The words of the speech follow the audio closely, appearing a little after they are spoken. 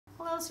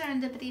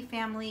Serendipity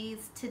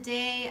families.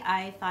 Today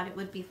I thought it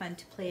would be fun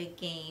to play a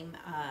game,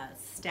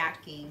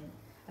 stacking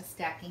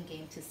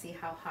game to see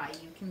how high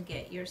you can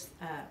get your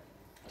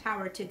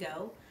tower to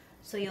go.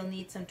 So you'll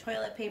need some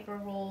toilet paper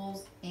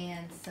rolls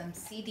and some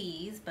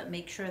CDs, but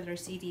make sure they're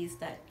CDs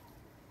that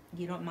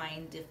you don't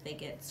mind if they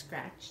get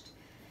scratched.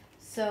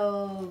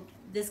 So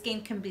this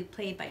game can be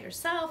played by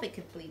yourself, it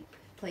could be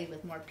played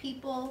with more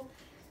people.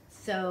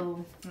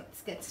 So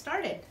let's get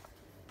started.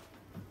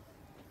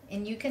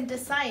 And you can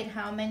decide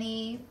how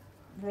many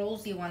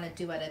rolls you want to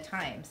do at a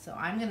time. So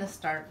I'm going to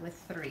start with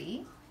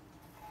 3.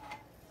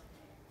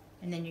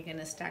 And then you're going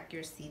to stack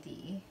your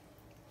CD.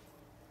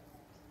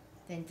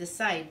 Then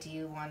decide, do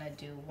you want to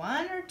do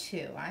 1 or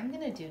 2? I'm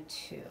going to do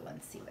 2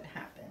 and see what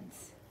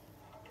happens.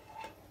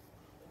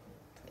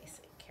 Place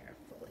it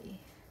carefully.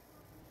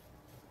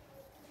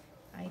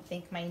 I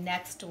think my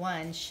next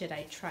one, should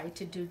I try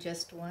to do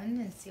just 1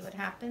 and see what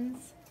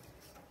happens?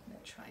 I'm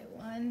going to try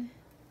 1.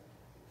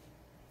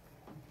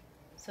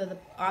 So the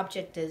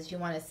object is you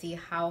want to see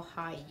how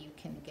high you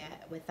can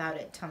get without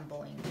it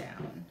tumbling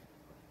down.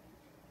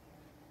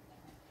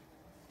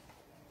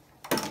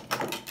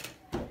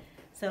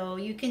 So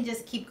you can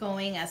just keep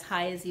going as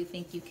high as you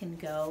think you can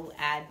go.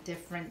 Add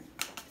different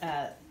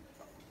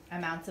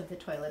amounts of the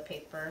toilet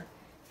paper.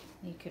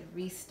 You could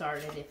restart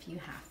it if you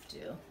have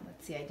to.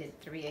 Let's see, I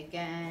did 3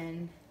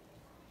 again.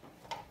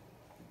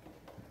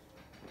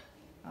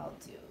 I'll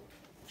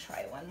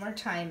try one more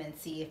time and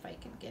see if I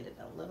can get it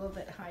a little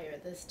bit higher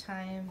this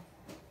time.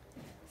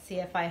 See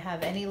if I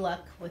have any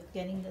luck with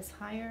getting this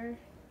higher.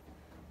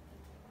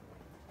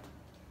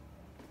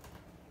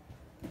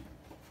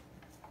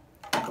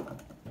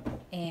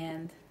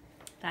 And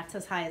that's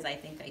as high as I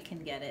think I can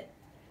get it.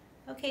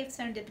 Okay,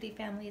 Serendipity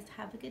families,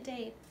 have a good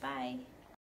day. Bye.